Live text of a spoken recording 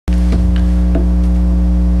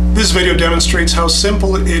This video demonstrates how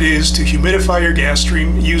simple it is to humidify your gas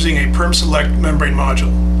stream using a PermSelect membrane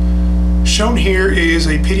module. Shown here is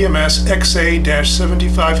a PDMS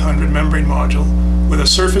XA-7500 membrane module with a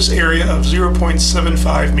surface area of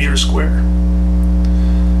 0.75 meters square.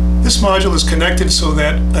 This module is connected so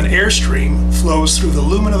that an airstream flows through the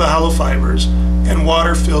lumen of the hollow fibers and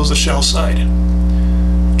water fills the shell side.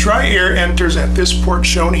 Dry air enters at this port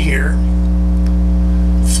shown here,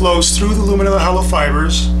 flows through the lumen of the hollow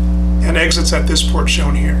fibers, and exits at this port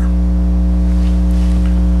shown here.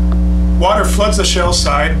 Water floods the shell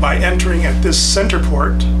side by entering at this center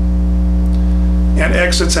port and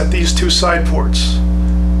exits at these two side ports.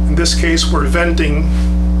 In this case, we're venting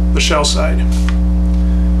the shell side.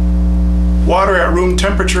 Water at room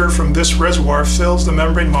temperature from this reservoir fills the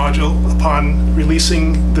membrane module upon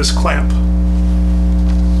releasing this clamp.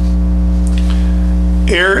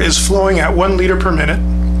 Air is flowing at 1 liter per minute,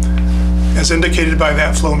 as indicated by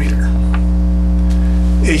that flow meter.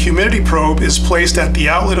 A humidity probe is placed at the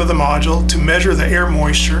outlet of the module to measure the air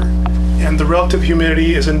moisture, and the relative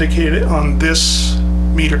humidity is indicated on this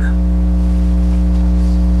meter.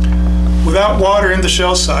 Without water in the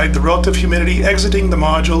shell side, the relative humidity exiting the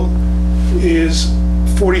module is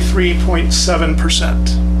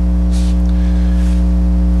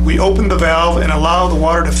 43.7%. We open the valve and allow the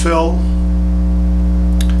water to fill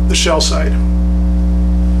the shell side.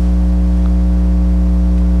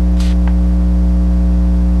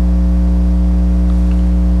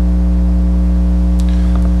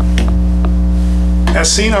 As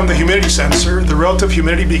seen on the humidity sensor, the relative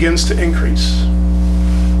humidity begins to increase,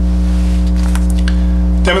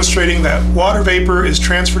 demonstrating that water vapor is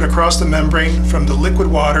transferred across the membrane from the liquid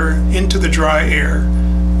water into the dry air,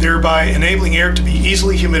 thereby enabling air to be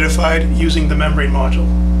easily humidified using the membrane module.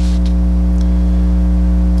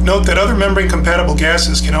 Note that other membrane-compatible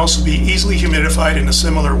gases can also be easily humidified in a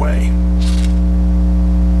similar way.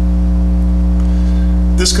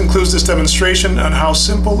 This concludes this demonstration on how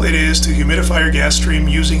simple it is to humidify your gas stream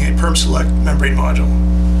using a PermSelect membrane module.